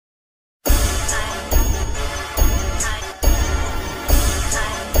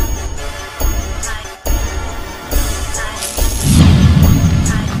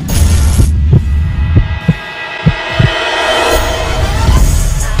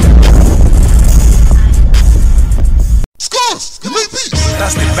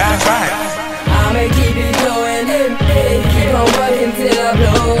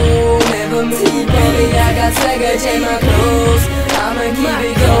got swagger, check my clothes. I'ma keep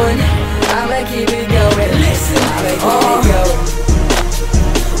it going, I'ma keep it going. Listen,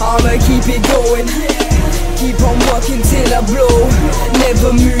 I'ma keep it going. Keep on working till I blow.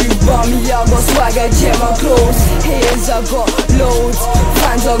 Never move by me, I got swagger, check my clothes. Haters I got loads,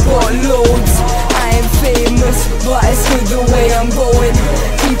 fans I got loads. I ain't famous, but it's good the way I'm going.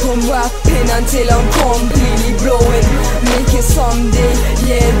 Keep on rapping until I'm completely blowing. Make it someday,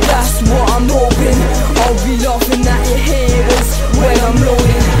 yeah, that's what I'm hoping. I'll be laughing at your haters when I'm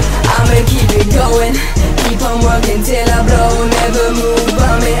loading. I'ma keep it going, keep on working till I blow. Never move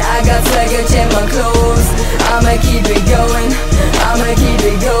by me, I got swagger, check my clothes. I'ma keep it going, I'ma keep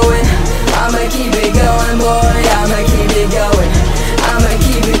it going, I'ma keep it going, boy, I'ma keep it going, I'ma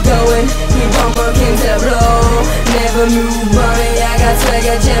keep it going, keep on working till I blow. Never move by me, I got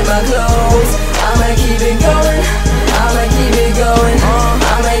swagger, check my clothes. I'ma keep it going, I'ma keep it going,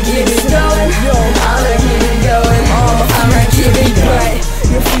 I'ma keep it going, I'ma keep it going, I'ma keep it bright.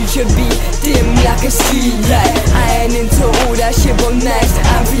 Your future be dim like a street light. I ain't into all that shit but nice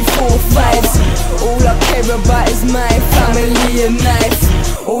and V45s. All I care about is my family and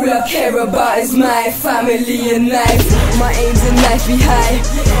life. All I care about is my family and life. My aims in life be high,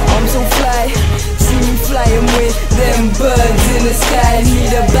 I'm so fly. See me flying with them birds in the sky.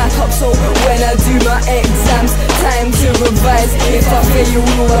 Need a backup so when I do my exams, time to revise. If I fail,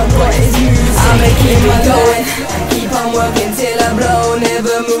 all I got is music. I'ma keep it going, keep on working till I blow.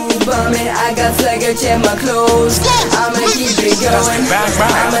 Never move by me, I got swagger, check my clothes. I'ma keep it going,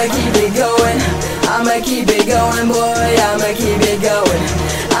 I'ma keep it going, I'ma keep it going, boy, I'ma keep it going,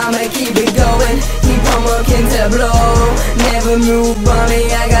 I'ma keep it going, keep on working till I blow. Never move by me,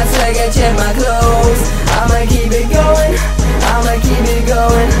 I got swagger, check my clothes. I'ma keep it going, I'ma keep it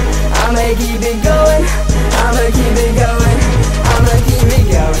going, I'ma keep it going, I'ma keep it going.